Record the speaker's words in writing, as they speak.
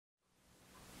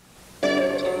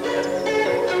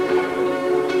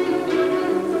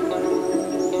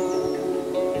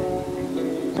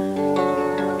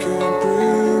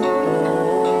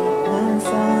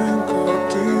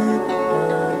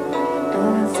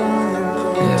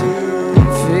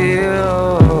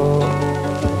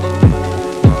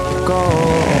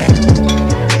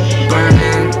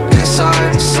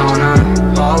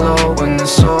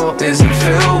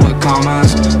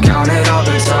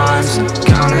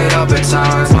at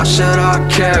times. Why should I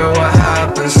care what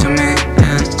happens to me?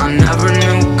 And I never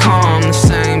knew calm, the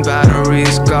same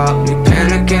batteries got me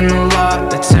panicking a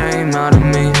lot, the tame out of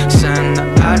me. Send the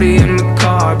Addy in the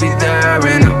car, be there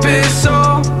in a bit.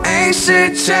 So ain't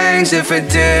shit changed, if it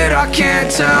did I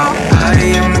can't tell.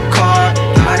 Addy in the car,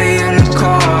 Addy in the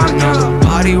car. Another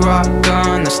body rock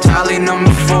gun, that's tally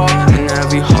number 4. And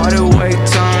every heart it weight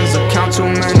tons, I count too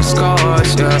many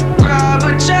scars, yeah. Grab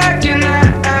a check and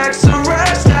that extra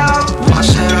rest out. Why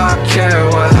should I care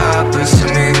what happens to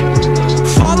me?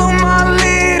 Follow my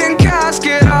lead in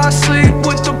casket, I sleep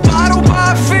with the bottle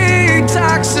by feet.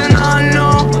 Taxing, I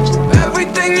know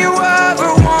everything you ever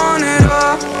wanted to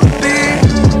be.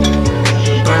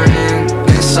 Burning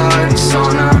inside the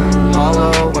sauna,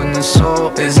 hollow when the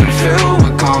soul isn't filled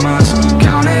with commas.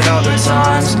 Count it up at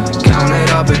times, count it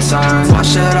up at times. Why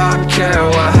should I care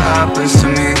what happens to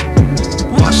me?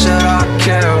 Why should I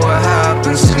care what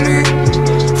happens to me?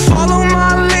 Follow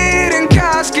my lead in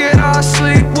casket, I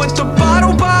sleep with the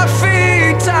bottle by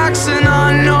feet. Taxing,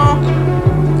 I know,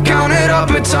 count it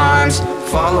up at times.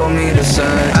 Follow me to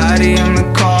say Addy in the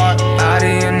car,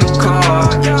 Addy in the car.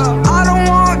 I don't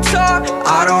wanna talk,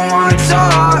 I don't wanna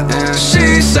talk. And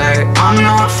she say I'm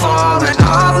not falling,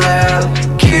 I live,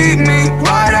 keep me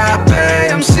right at bay.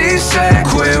 MC say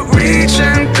quit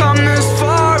reaching, come this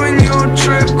far in your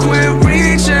trip. Quit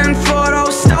reaching for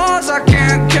those stars I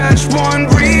can't catch. One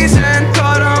reason,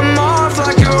 cut them off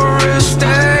like your wrist.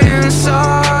 Stay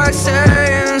inside,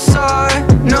 stay inside.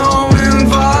 No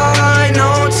invite,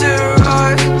 no to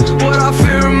rise. What I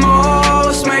fear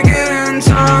most, make it in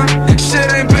time.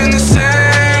 Shit ain't been the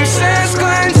same since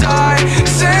Glenn died,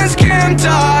 since Kim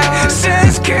died,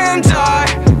 since Kim died.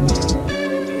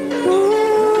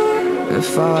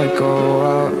 If I go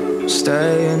out,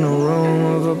 stay in a room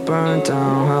of a burnt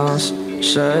down house.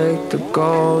 Shake the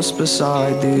ghost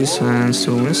beside these hands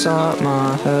to inside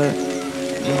my head.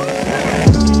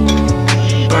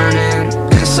 Burning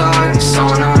inside the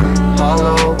sauna,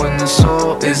 hollow when the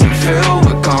soul isn't filled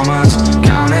with commas.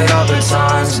 Count it up at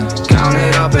times, count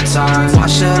it up at times. Why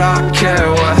should I care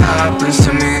what happens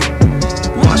to me?